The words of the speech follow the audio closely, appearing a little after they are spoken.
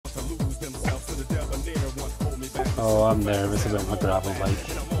Oh, I'm nervous about my gravel bike.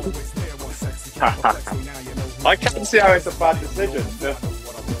 I can't see how it's a bad decision.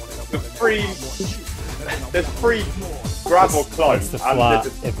 There's free gravel climb. It's the flat.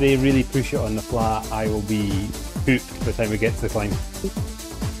 If they really push it on the flat, I will be pooped by the time we get to the climb.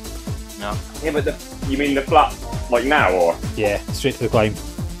 No. Yeah, but you mean the flat like now, or? Yeah, straight to the climb.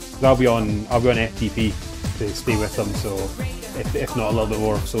 I'll be on FTP to stay with them, so if not a little bit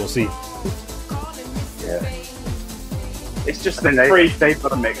more, so we'll see. Yeah. It's just the free. They've got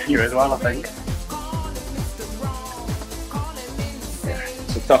to make you as well, I think. Yeah,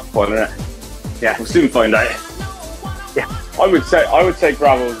 it's a tough one, isn't it? Yeah, we'll soon find out. Yeah, I would say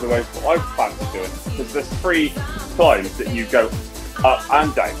gravel is the way I fancy doing, because there's 3 climbs that you go up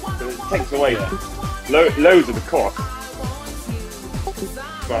and down, so it takes away loads of the course.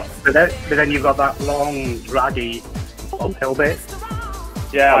 But then you've got that long, draggy uphill bit.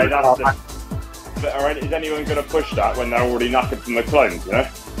 Yeah, that's it. But is anyone going to push that when they're already knackered from the climbs, you know?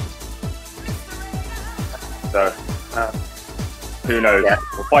 So, who knows? Yeah.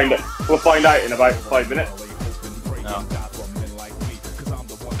 We'll find out in about 5 minutes. No.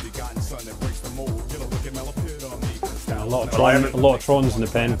 A lot of Trons in the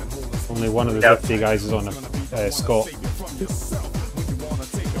pen. Only one of the Zwiftboys guys is on a Scott.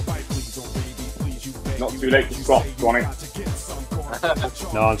 Not too late to swap, Swanee.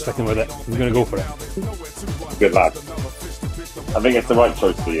 No, I'm sticking with it. I'm going to go for it. Good lad. I think it's the right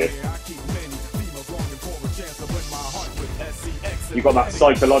choice for you. You've got that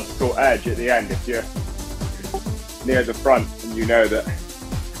psychological edge at the end if you're near the front and you know that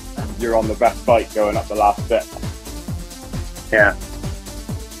you're on the best bike going up the last bit. Yeah.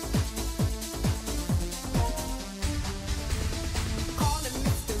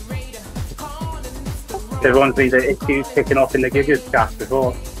 Everyone's been the issues kicking off in the Giggers chat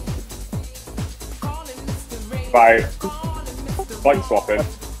before. By bike swapping?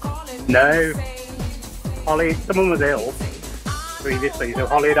 No. Holly, someone was ill previously, so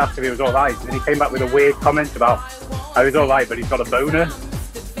Holly had asked if he was alright, and he came back with a weird comment about how he's alright, but he's got a boner.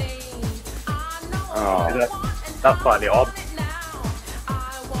 Oh. That's slightly odd.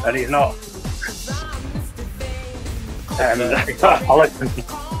 And he's not.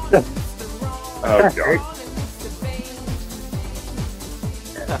 Oh god.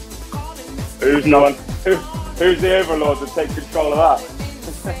 Who's the overlord to take control of that?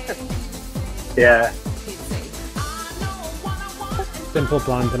 Yeah. Simple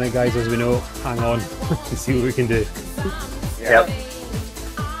plan tonight, guys, as we know. Hang on to see what we can do. Yep.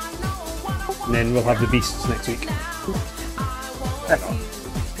 And then we'll have the beasts next week.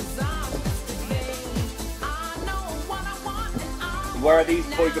 Where are these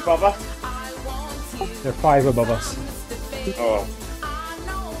boys above us? They're 5 above us. Oh.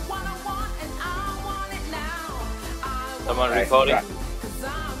 Someone recording?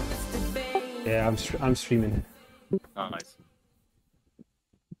 Yeah, I'm streaming. Oh, nice.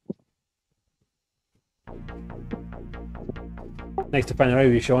 Nice to finally ride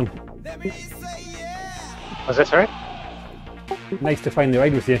with you, Sean. Was this right? Nice to finally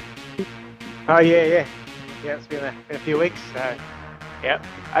ride with you. Oh yeah. Yeah, it's been a few weeks. Yeah,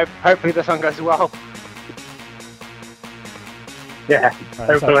 hopefully the song goes well. Yeah, Right,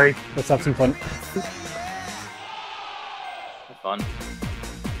 hopefully. Let's have some fun. Have fun.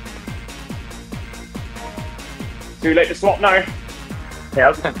 Too late to swap now.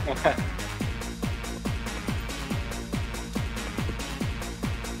 Yep.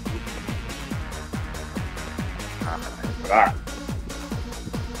 That.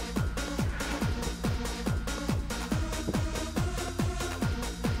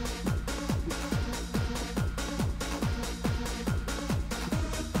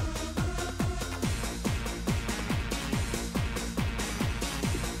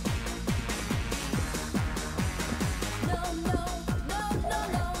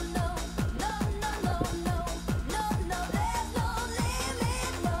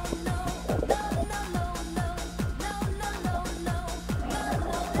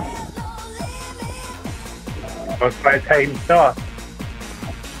 Was quite a tame start.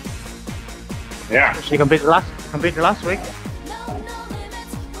 Yeah. She completed last week.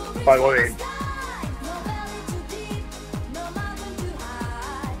 Quite worrying.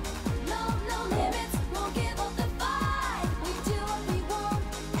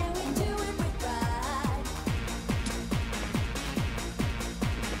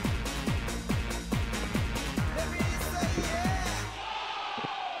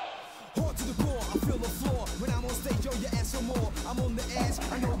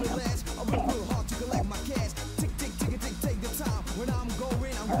 When I'm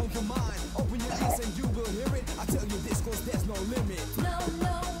going for mine. Open your eyes and you will hear it. I tell you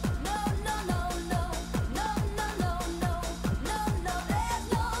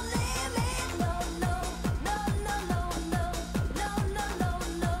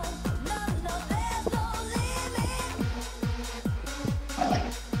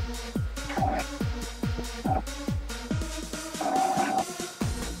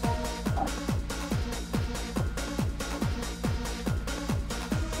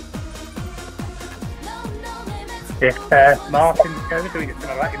If Martin goes, are we just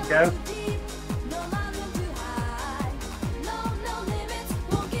going to let him go?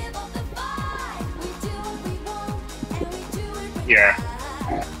 Yeah.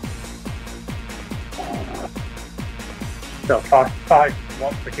 So five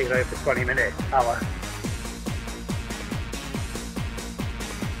watts per kilo for 20 minutes, hour.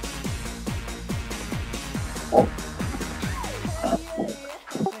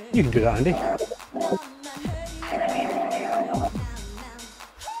 You can do that, Andy.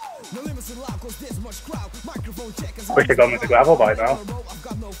 Wish I'd gone with the gravel by now.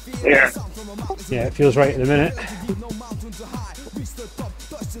 Yeah. Yeah, it feels right at the minute.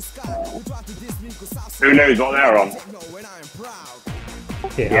 Who knows what they're on?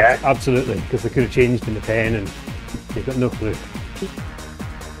 Yeah, absolutely, because they could have changed in the pen and you've got no clue.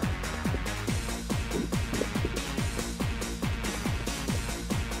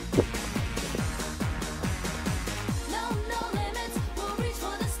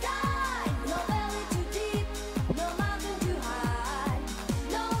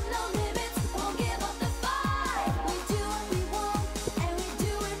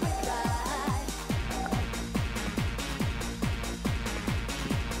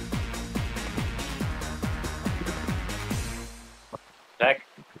 Deck.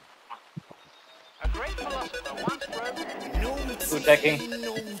 Good decking.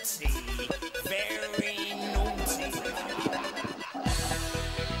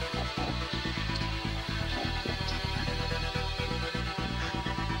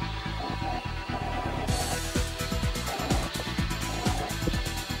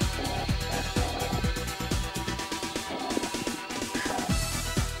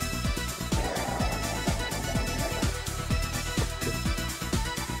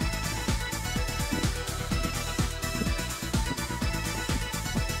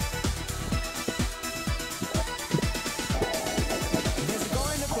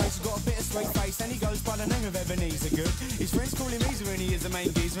 His friends call him Easer and he is the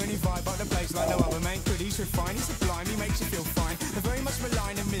main geezer and he vibe up the place like no other man could. He's refined, he's sublime, he makes you feel fine. They're very much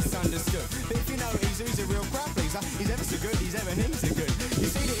maligned and misunderstood. But if you know Easer, he's a real crowd pleaser. He's ever so good, he's ever needs good. You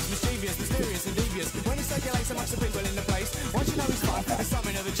see that he's mischievous, mysterious and devious. When he circulates amongst the people in the place, once you know he's fun, there's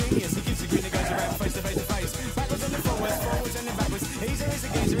something of a genius. He gives a grin that goes around face to face to face. Backwards and then forwards, forwards and then backwards. Easer is a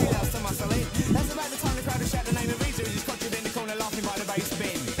geezer, he loves to muscle in. That's about the time the crowd will shout the name of Easer as he's conjured in the corner laughing by the bass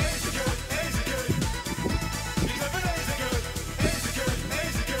bin.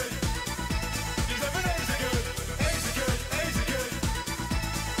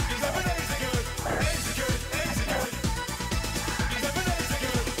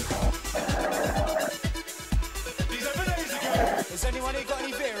 Has anyone here got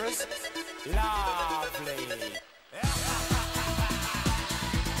any beerers? Lovely.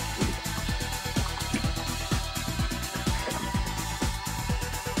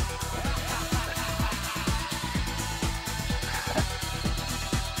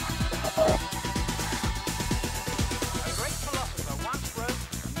 A great philosopher once wrote,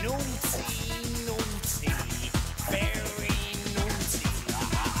 naughty, naughty, very naughty.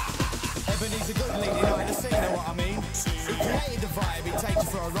 Ebenezer good leading light the scene, know what I mean? He created the vibe, it takes you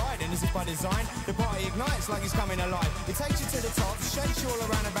for a ride, and as if by design, the party ignites like it's coming alive. It takes you to the top, shakes you all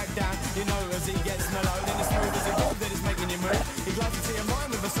around and back down. You know as he gets mellow, then it's smooth as a groove that is making you move. He glides into your mind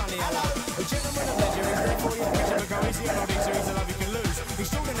with a sunny hello. A gentleman of leisure is there for your pleasure, but go easy on all these, he's a love you can lose.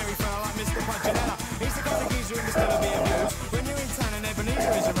 Extraordinary fella like Mr. Punchinella. He's the kind of geezer who can still be abused. When you're in town and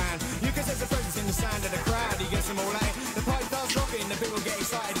Ebenezer is around, you can sense the presence in the sound of the crowd. He gets them all out. The pipe does rock it and the people get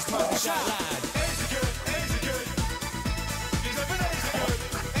excited. It's time to shout loud.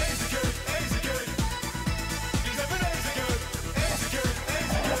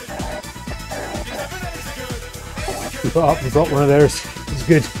 We got one of theirs. It's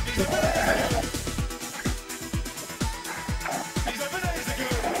good.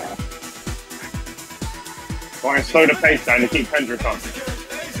 Try and slow the pace down to keep Hendrick on.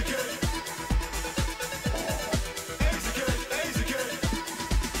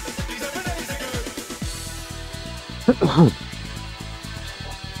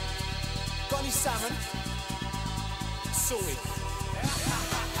 Got any salmon? Sorry.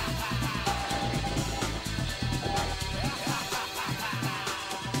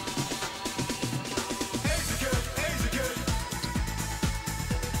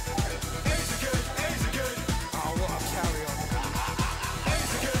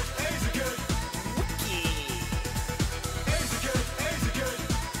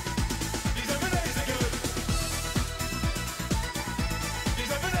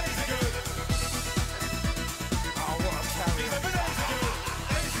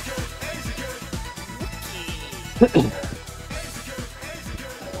 This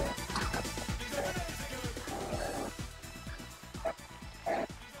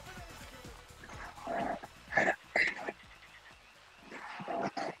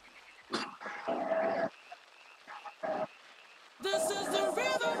is the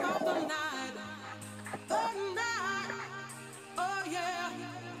rhythm of the night. The night. Oh yeah.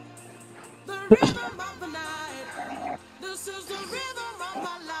 The rhythm of the night. This is the rhythm of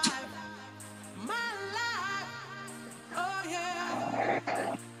my life. My life. Oh yeah.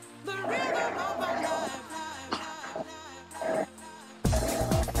 The rhythm of my life.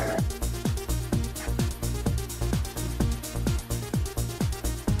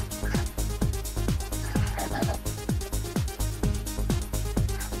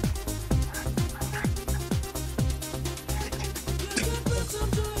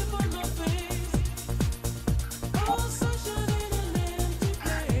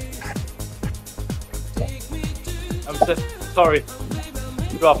 I'm so sorry.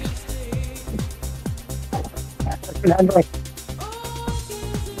 Dropped. Android.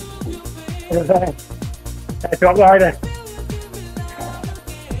 What is that? It's up there.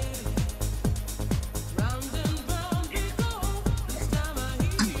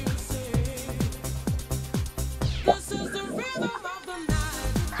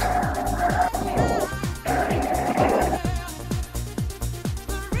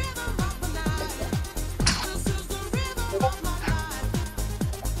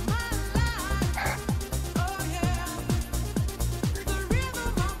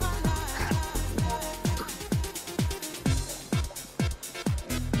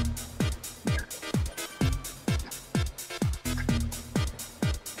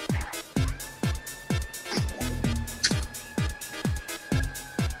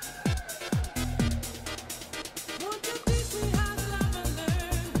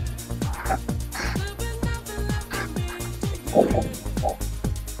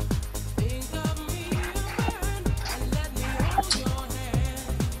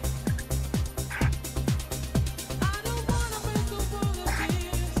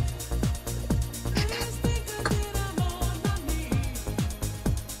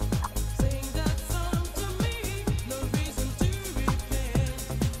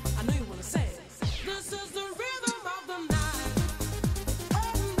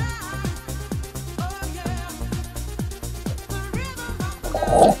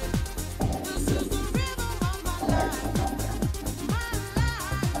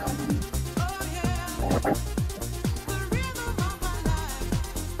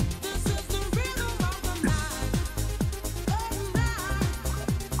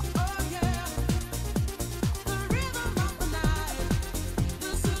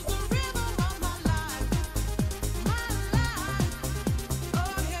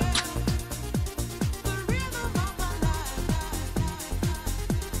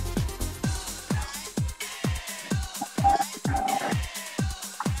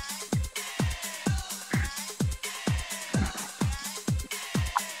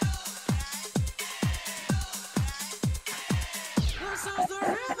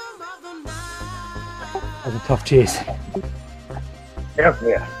 That was a tough chase.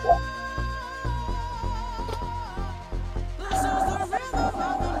 Yeah.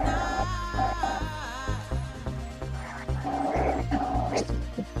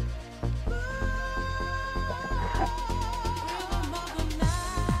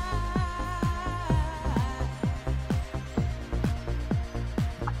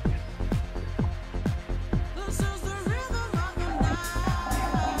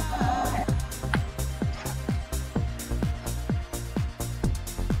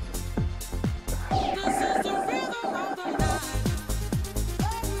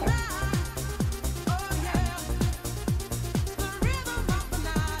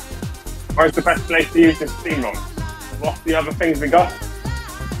 Where's the best place to use this steam on? What's the other things we got?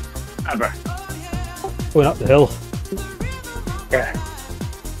 Ever. Going up the hill. Yeah.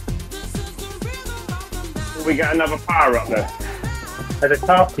 Will we get another power up there? At the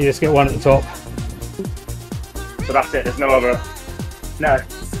top? You just get one at the top. So that's it, there's no other No.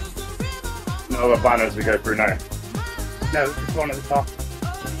 banners we go through now. No, just one at the top.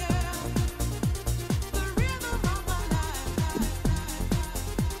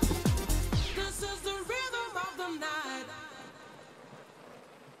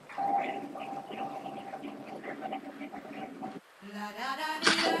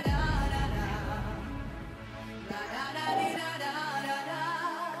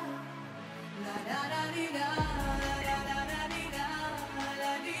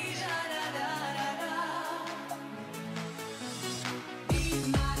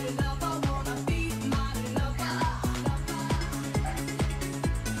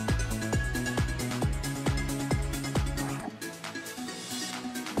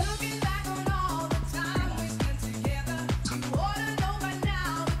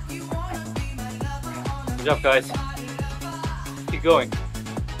 Good job, guys. Keep going.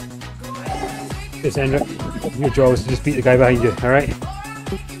 Yes, Hendrik. Your job is to just beat the guy behind you, alright?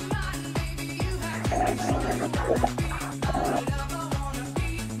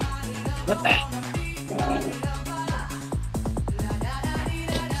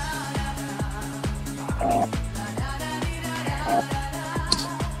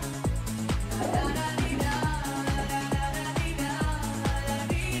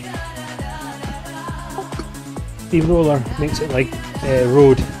 Steamroller makes it like a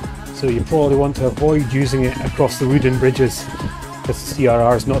road, so you probably want to avoid using it across the wooden bridges because the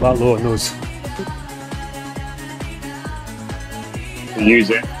CRR is not that low on those. Use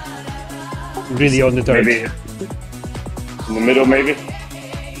it. Really on the dirt. Maybe in the middle, maybe.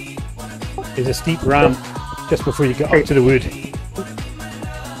 There's a steep ramp just before you get up to the wood.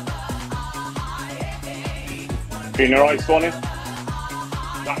 Being alright, Swanee?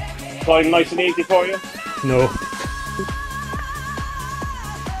 That climb nice and easy for you? No.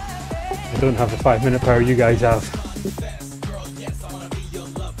 I don't have the 5-minute power you guys have.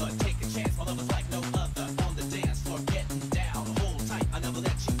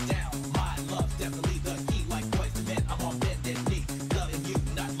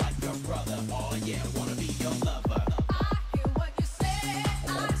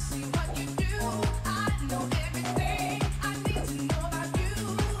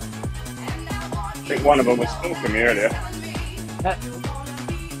 I think one of them was stalking me earlier.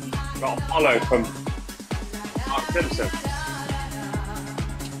 Got a follow from Mark Simpson.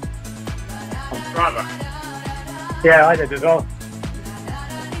 On Strava. Yeah, I did as well.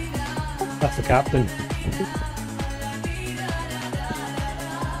 That's the captain.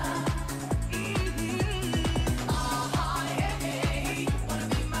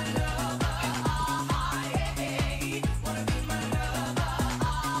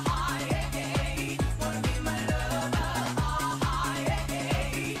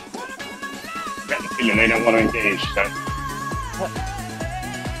 Get the feeling they don't want to engage, so.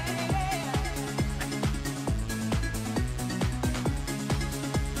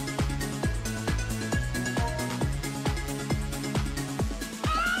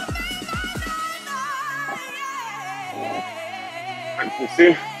 Hopefully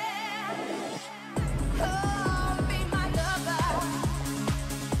soon.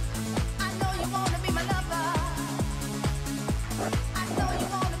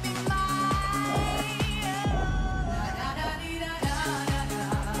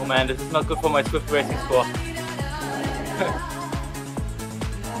 Oh man, this is not good for my Swift racing score.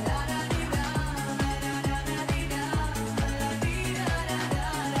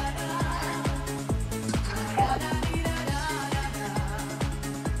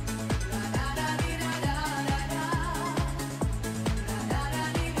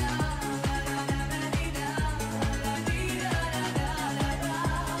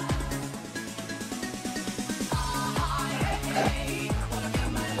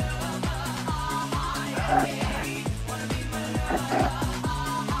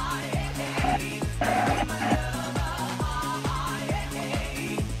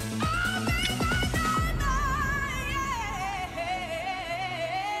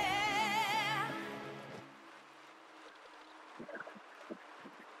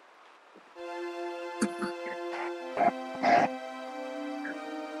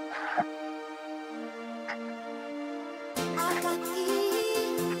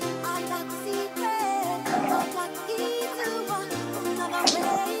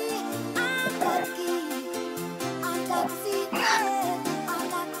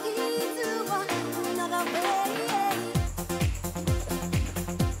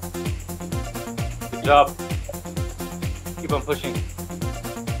 Good job. Keep on pushing.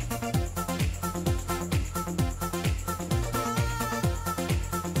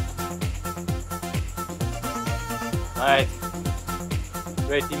 Nice.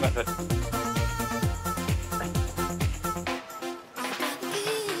 Great team effort.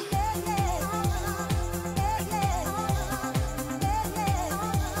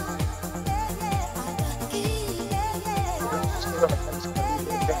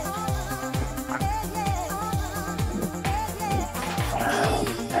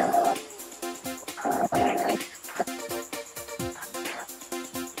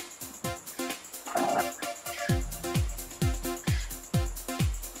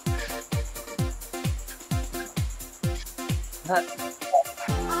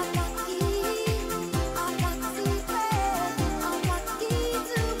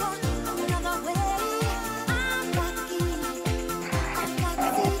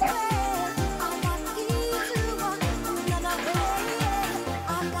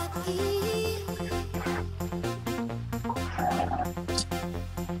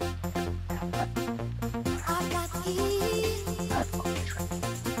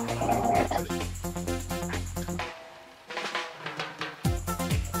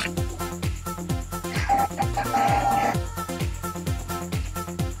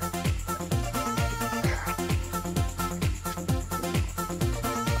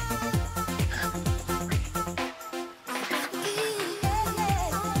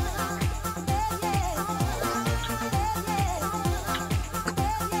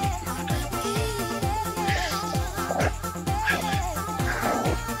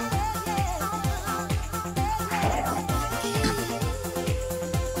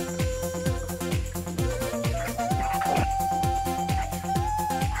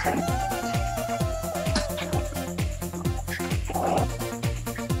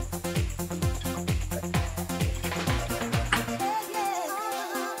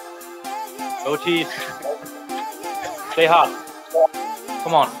 Go cheese. Stay hard.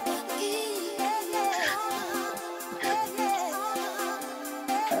 Come on.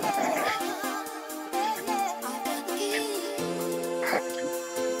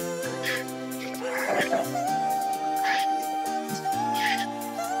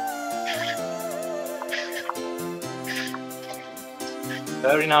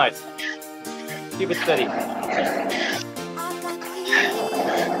 Very nice. Keep it steady.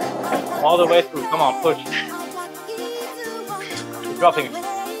 All the way through. Come on, push. Keep dropping it.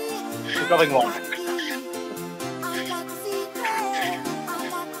 Keep dropping one.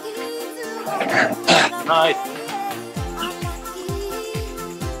 Nice.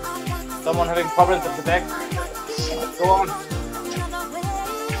 Someone having problems at the back? Go on.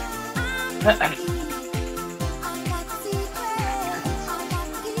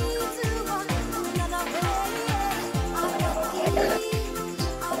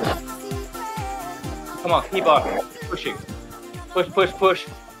 Come on, keep on pushing. Push, push, push.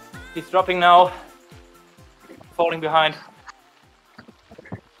 He's dropping now. Falling behind.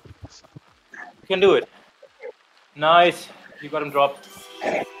 You can do it. Nice. You got him dropped.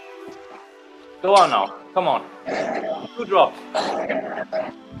 Go on now. Come on. 2 drops.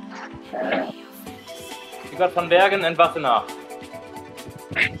 You got Van Bergen and Wassenaar.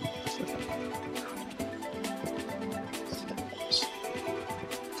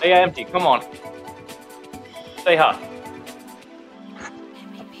 They are empty. Come on. Stay hard.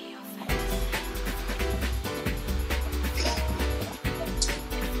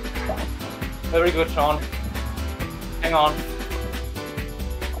 Very good, Sean. Hang on.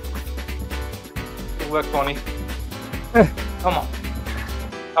 Good work, Tony. Come on.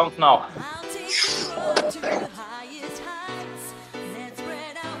 Count now. To the highest heights, let's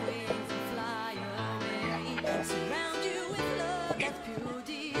spread our wings and fly away. Surround you with love, that's pure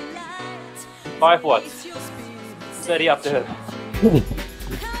delight. 5 watts. Steady up the hill.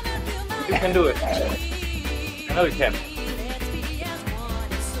 You can do it. I know you can.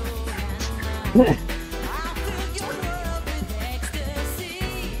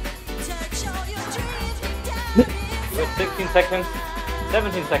 With 16 seconds,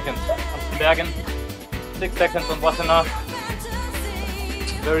 17 seconds on Bergen, 6 seconds on Wassenaar.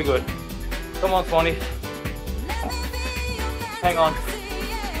 Very good. Come on, Swanee. Hang on.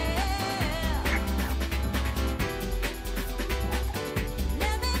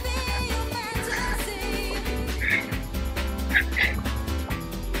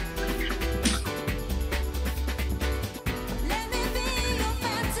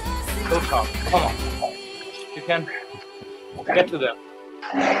 Go calm. Come on. You can get to them.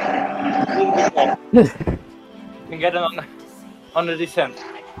 A little bit more. You can get them on the descent.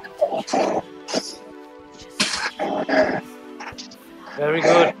 Very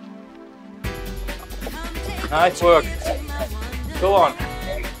good. Nice work. Go on.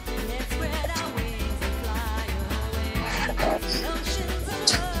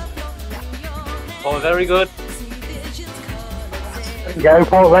 Oh, very good. Go,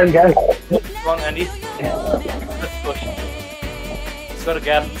 Paul, let him go. Come on, Andy. Let's push. It's got a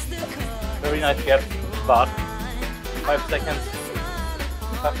gap. Very nice gap. But 5 seconds.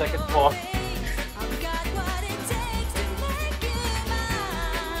 5 seconds more.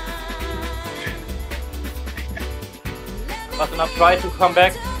 Wassenaar try to come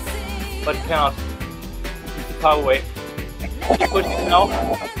back, but you cannot. He's too far away. Push it now.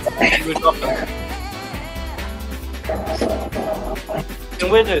 You will drop them. You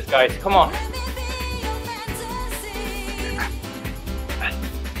can win this, guys. Come on.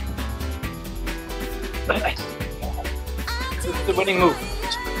 This is the winning move.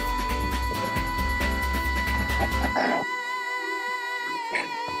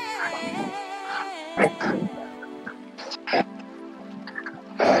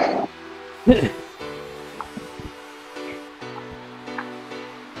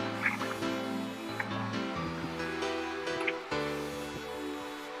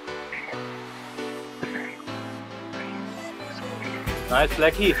 Nice,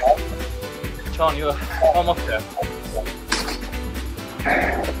 Blackie. Sean, you're almost there.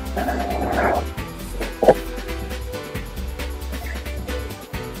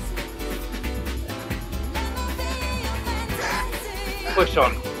 Push,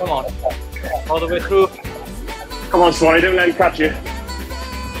 Sean. Come on. All the way through. Come on, Swanee, don't let him catch you.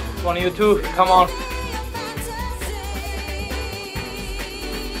 One of you two. Come on.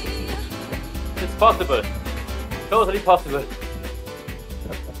 It's possible. Totally possible.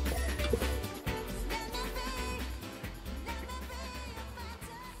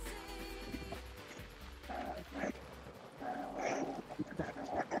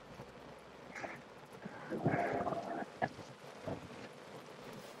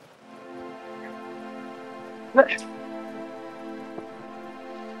 Oh.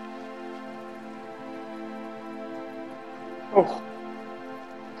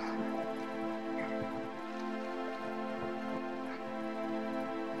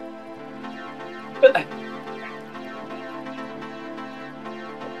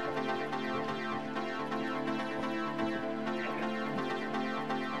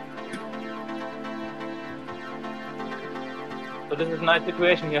 So this is a nice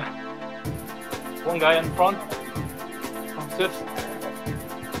situation here. One guy in front from Zwift.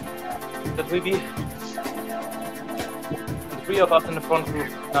 That will be the 3 of us in the front group.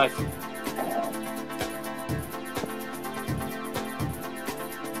 Nice.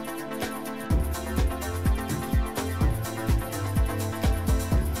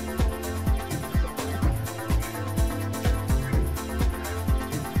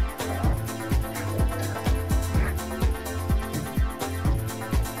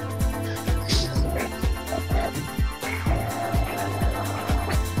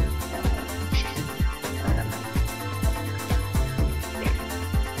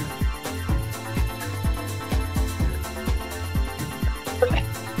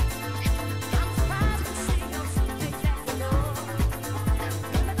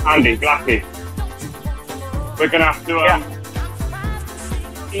 Andy, Blackie. We're going to have to,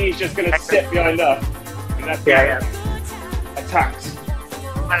 he's just going to sit behind us and let attacks.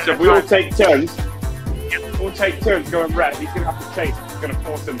 So if we all take turns, going red, he's going to have to chase. It's going to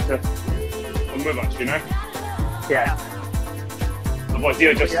force him to come with us, you know? Yeah. Otherwise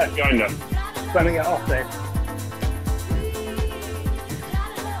he'll just sit behind us. Let me get off there.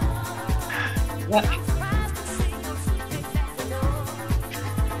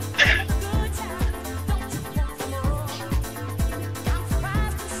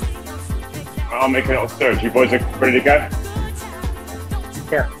 I'll make a little surge. You boys are ready to go?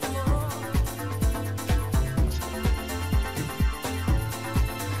 Yeah.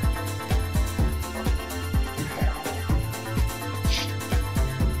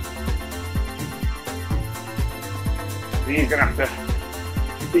 He's going to have to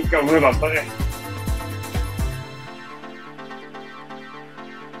keep going with us like this.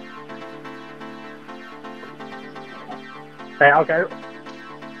 Okay, I'll go.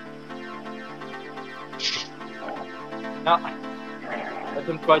 Now, let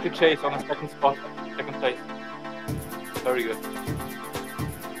him try to chase on a second spot, second place. Very good.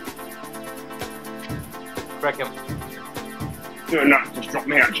 Crack him. Doing that, just dropped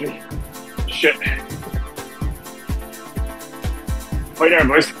me actually. Shit. Wait there,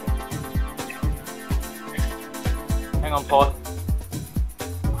 boys. Hang on, Paul.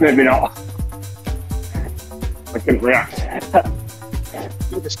 Maybe not. I couldn't react.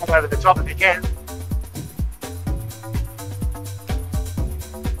 You just come over the top if you can.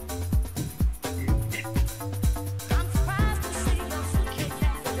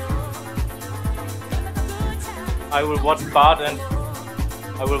 I will watch Bart and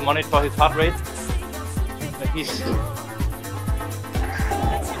I will monitor his heart rate. If he's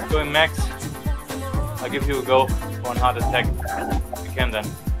going max, I'll give you a go for a heart attack. If you can then.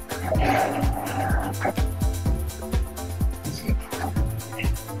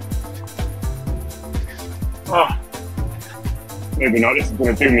 Oh. Maybe not. This is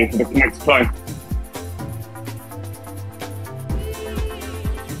going to do me for the next climb.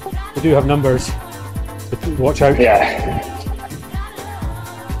 We do have numbers. Watch out. Yeah.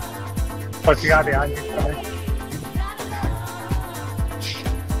 What's the guy behind you?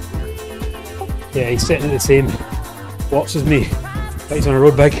 Yeah, he's sitting at the same watts as me. But he's on a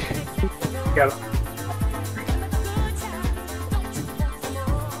road bike. Yeah.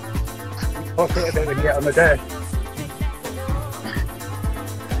 What's it a bit when you get on the dirt?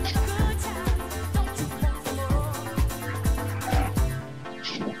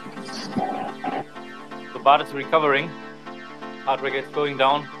 So Bart is recovering. Heart rate is going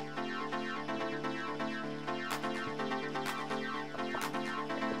down.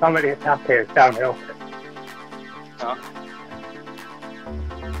 Not really a tap here, it's downhill. Yeah.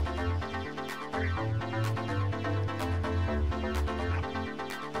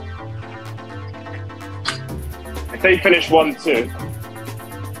 If they finish 1, 2,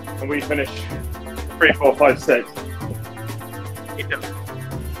 and we finish 3, 4, 5, 6,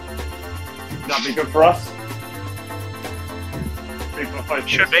 that'd be good for us. 3, 4, 5,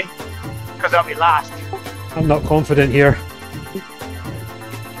 6. Should be, because that'll be last. I'm not confident here.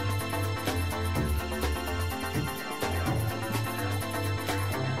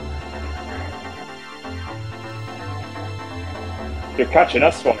 You're catching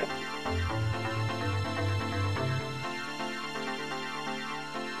us, Swanee.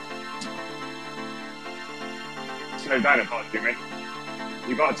 slow down if I was you, mate.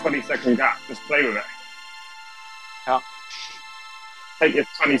 You got a 20-second gap. Just play with it. Yeah. Take your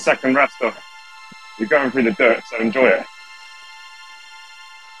 20-second rest off. You're going through the dirt, so enjoy it.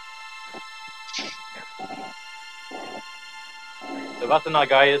 The Vatana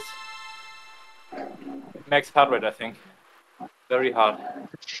guy is max heart rate, I think. Very hard.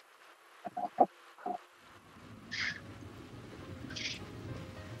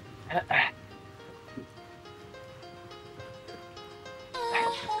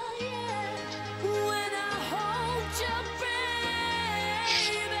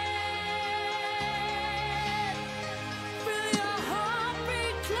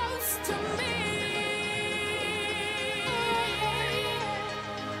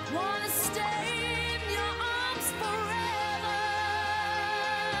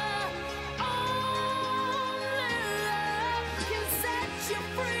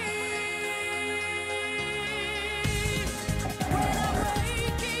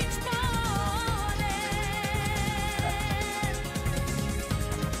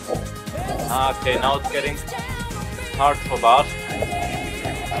 Okay, now it's getting hard for Bart.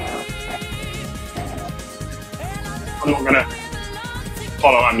 I'm not going to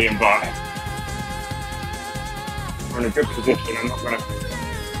follow Andy and Bart. We're in a good position. I'm not going to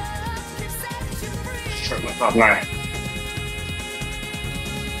hurt myself now.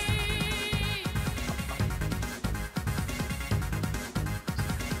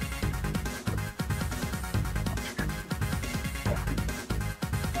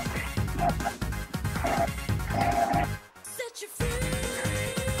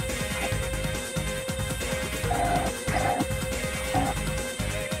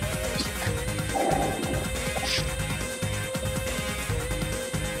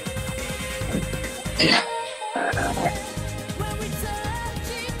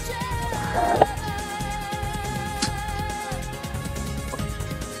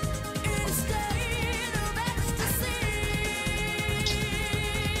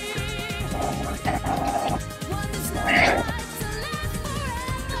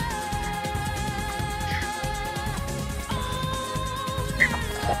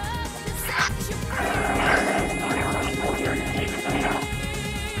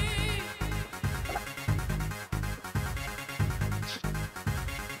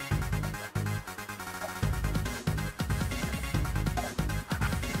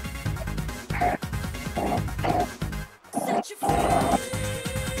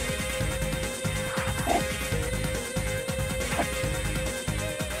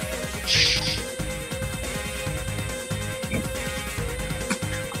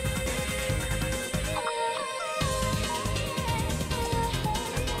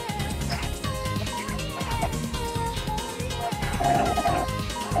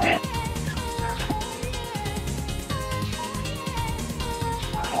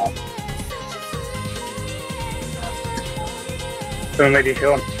 So maybe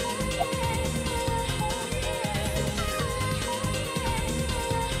Sean.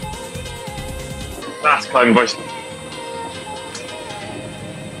 Last climb, boys.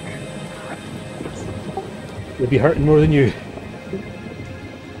 You'll be hurting more than you.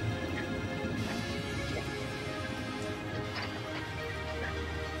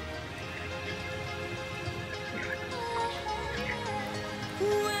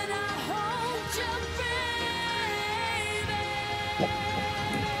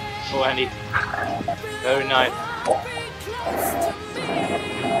 Oh, Andy. Very nice.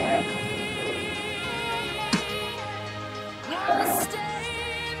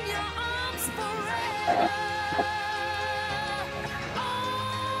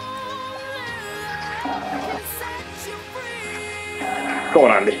 Go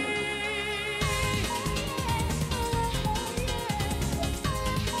on, Andy.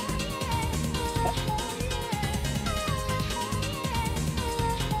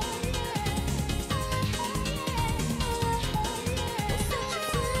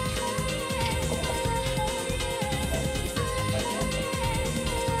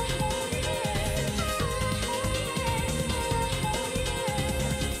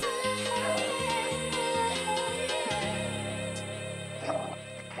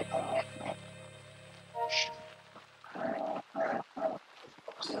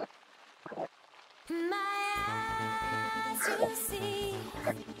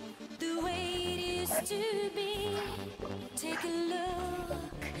 Take a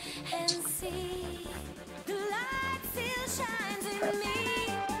look and see the light still shines in me,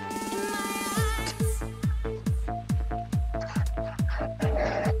 in my eyes.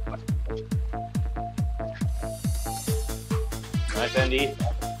 Nice, Andy.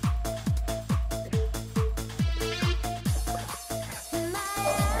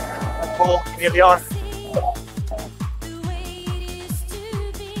 Paul, can you be on?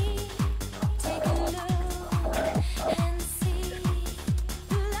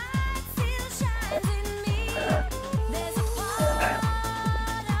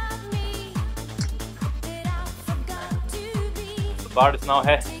 The bar is now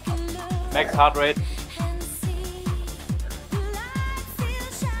hit. Max heart rate.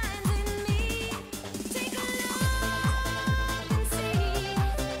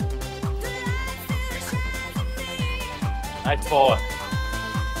 Nice forward.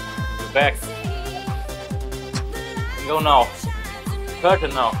 You're back. Go now.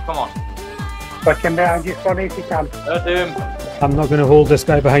 Curtain now. Come on. Push him behind you, Sonny, if you can. Hurt him. I'm not going to hold this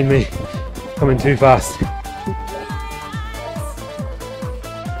guy behind me. Coming too fast.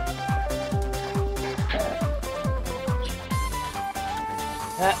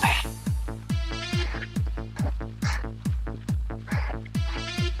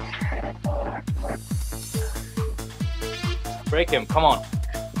 Break him. Come on.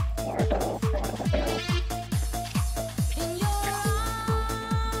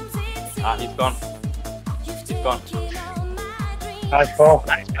 Ah, he's gone. He's gone. Nice Paul.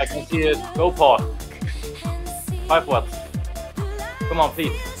 I can see it. Go, Paul. 5 watts. Come on,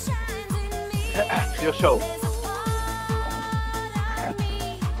 please. It's your show.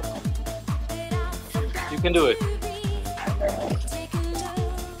 You can do it.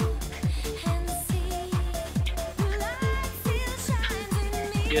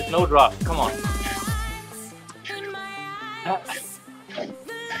 He has no drop. Come on.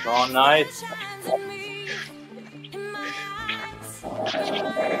 Oh, nice.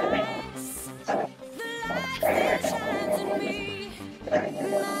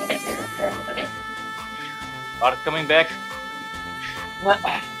 Bart coming back.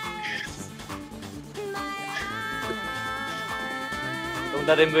 Don't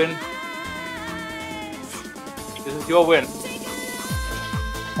let him win. This is your win.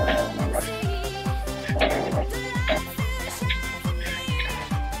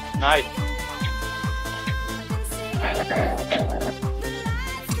 Nice.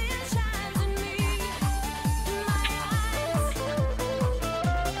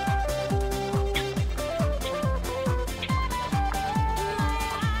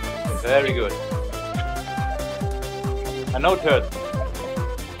 Very good. A no turn.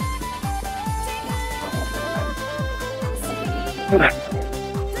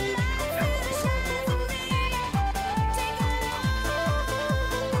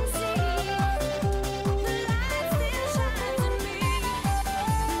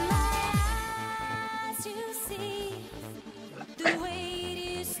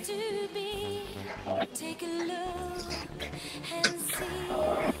 Take a look and see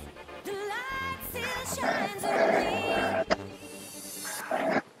the light still shines on me.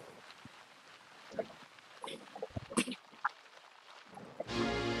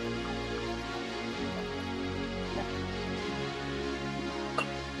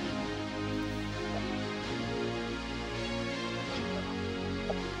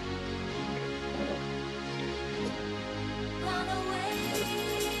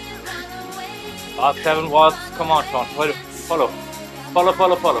 Last 7 watts. Come on, Sean. Follow.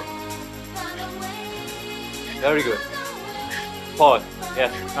 Follow. Very good. Paul.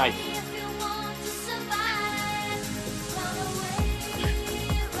 Yes, nice.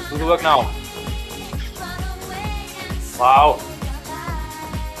 Do the work now. Wow.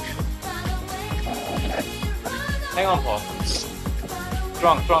 Hang on, Paul.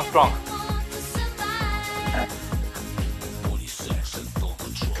 Strong.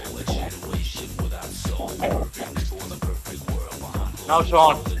 Now,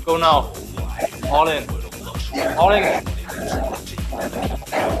 Sean, go now. All in.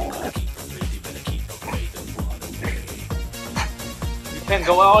 You can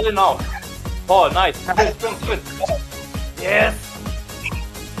go all in now. Paul, nice. Sprint. Yes.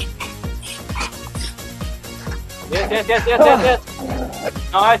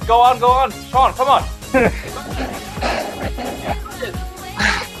 Nice, go on. Sean, come on.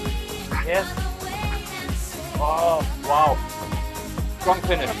 Yes. Oh, wow. Strong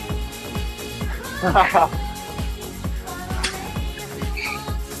finish.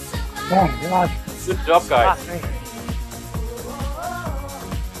 Oh, God. Good job, guys.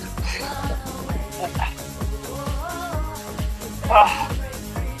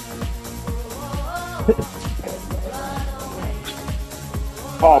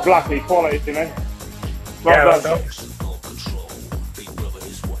 Oh, Blackie, quality, man. Yeah, Well well done. done.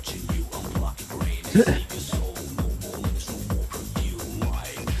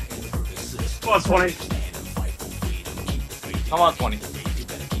 20. Come on, 20.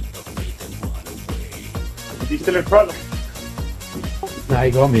 Is he still in front? Nah,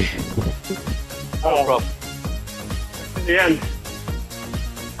 he got me. No problem. In the end.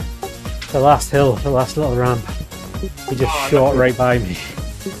 The last hill, the last little ramp. He just shot right by me.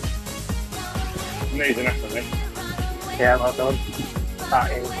 Amazing effort, mate. Yeah, well done.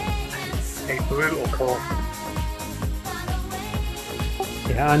 That is a brutal course.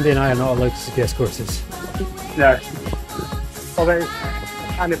 Yeah, Andy and I are not allowed to suggest courses. No. Although,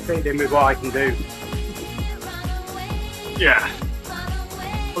 it's kind of fitted in with what I can do. Yeah.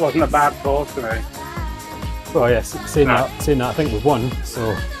 It wasn't a bad course for me. Well, yes, saying that, I think we've won,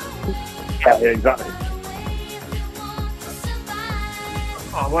 so... Yeah, exactly.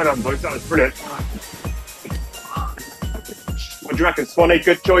 Oh, well done, boys. That was brilliant. What do you reckon, Swanee?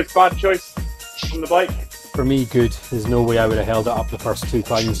 Good choice, bad choice on the bike? For me, good. There's no way I would have held it up the first 2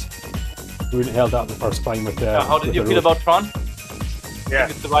 climbs. We wouldn't have held it up the first climb with the... How did you feel about Tron? Yeah.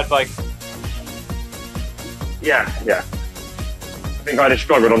 It's the right bike. Yeah. I think I'd have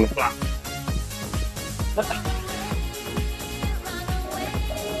struggled on the flat.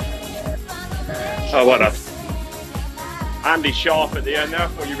 Oh, well done. Andy sharp at the end there.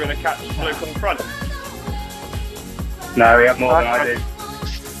 Thought you were going to catch Luke on the front. No, he had more than I did.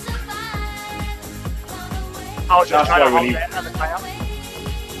 I was just That's trying to why hold we it need- at the time.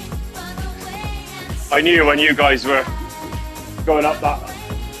 I knew when you guys were going up that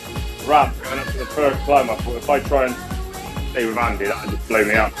ramp, going up to the first climb, I thought if I try and stay with Andy, that would just blow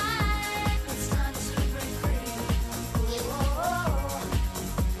me up.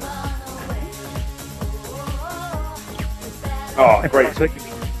 Oh, great. Great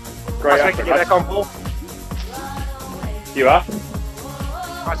I was effort. get back on ball. You are?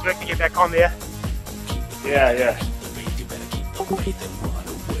 I was to get back on there. Yeah.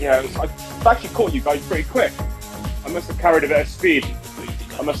 Yeah, I actually caught you guys pretty quick. I must have carried a bit of speed.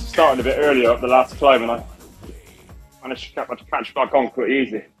 I must have started a bit earlier up the last climb and I managed to catch back on quite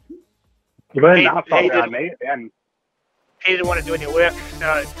easy. You weren't He- that far he behind did- me at the end. He didn't want to do any work,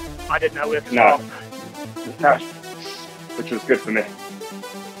 so I did no work as No. well. No. Which was good for me.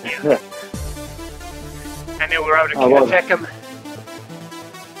 And then we were able to Oh, well attack him.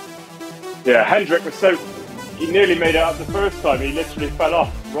 Yeah, Hendrik was so... He nearly made it up the first time. He literally fell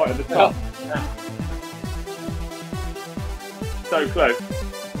off right at the top. So close.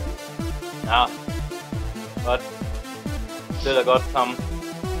 Yeah. But still I got some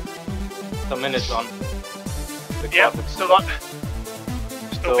minutes on. The Yeah, classics.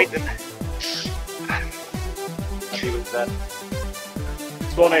 still beat them. Happy with that.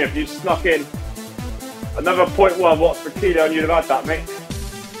 Swanee, if you snuck in another 0.1 watts per kilo and you'd have had that, mate.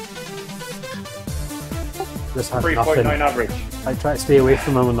 Just had 3.9 nothing. average. I tried to stay away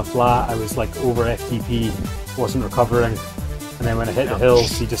from him on the flat. I was like over FTP, wasn't recovering. And then when I hit the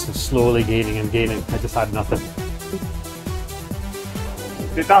hills, he just was slowly gaining and gaining. I just had nothing.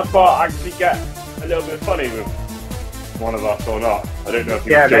 Did that part actually get a little bit funny with one of us or not? I don't know if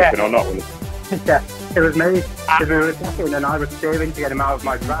you Yeah, were joking or not. Yeah, it was me. Because we were attacking and I was steering to get him out of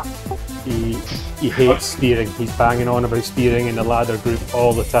my trap. He hates steering. He's banging on about steering in the ladder group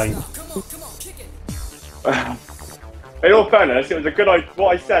all the time. In all fairness, it was a good idea.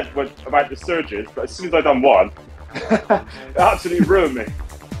 What I said was about the surges, but as soon as I done one, it absolutely ruined me.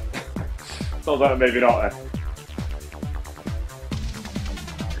 So I was like, maybe not then.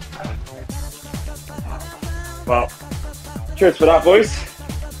 Well, cheers for that, boys.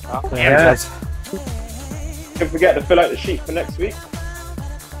 Yeah. Don't forget to fill out the sheet for next week.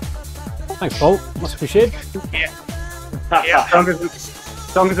 Thanks, Paul. Much appreciated. Yeah.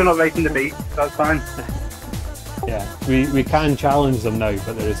 As long as we're not racing the beat, that's fine. Yeah, we can challenge them now,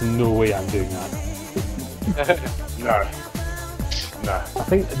 but there is no way I'm doing that. No. I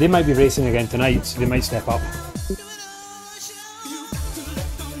think they might be racing again tonight, so they might step up.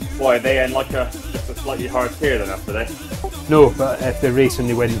 Why, are they in like just a slightly hard tier then after they? No, but if they race and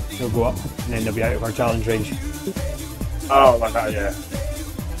they win, they'll go up, and then they'll be out of our challenge range. Oh, like that, yeah.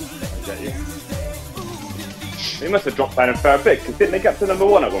 I get you. They must have dropped down a fair bit, because didn't they get to number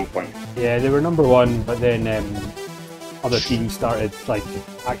 1 at one point? Yeah, they were number 1, but then other teams started like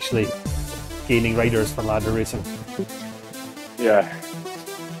actually gaining riders for ladder racing. Yeah.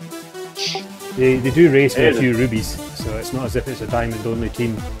 They do race with It a few rubies, so it's not as if it's a diamond only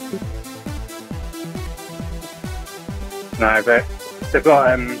team. No, but they've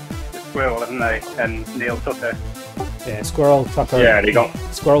got Squirrel, haven't they? And Neil Tucker. Yeah, Squirrel, Tucker. Yeah, they got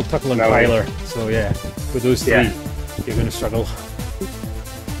Squirrel, Tucker, and No, Tyler. So yeah, with those three, Yeah. you're going to struggle.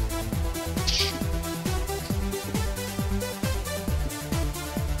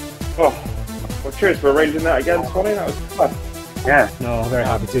 Oh, well, cheers for arranging that again, Swanee. That was fun. Yeah. No, very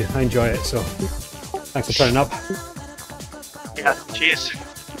happy to. I enjoy it. So Thanks for turning up. Yeah, cheers.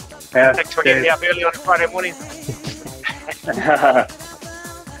 Yeah, Thanks for getting me up early on a Friday morning.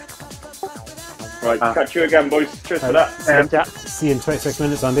 Right, catch you again, boys. Cheers for that. Yeah. See you in 26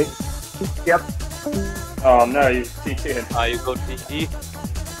 minutes, Andy. Yep. Oh no, you're TTing. You go TT.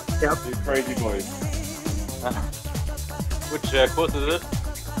 Yep. You crazy boys. Which course is it?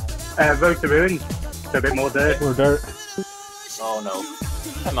 Road to Ruins. It's a bit more dirt. More dirt. Oh no.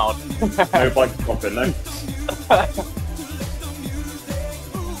 I'm out. No bike swapping, no?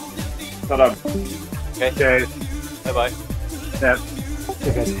 Ta-da. Okay. Cheers. Bye bye. Yeah.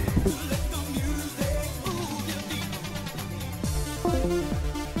 Okay, guys.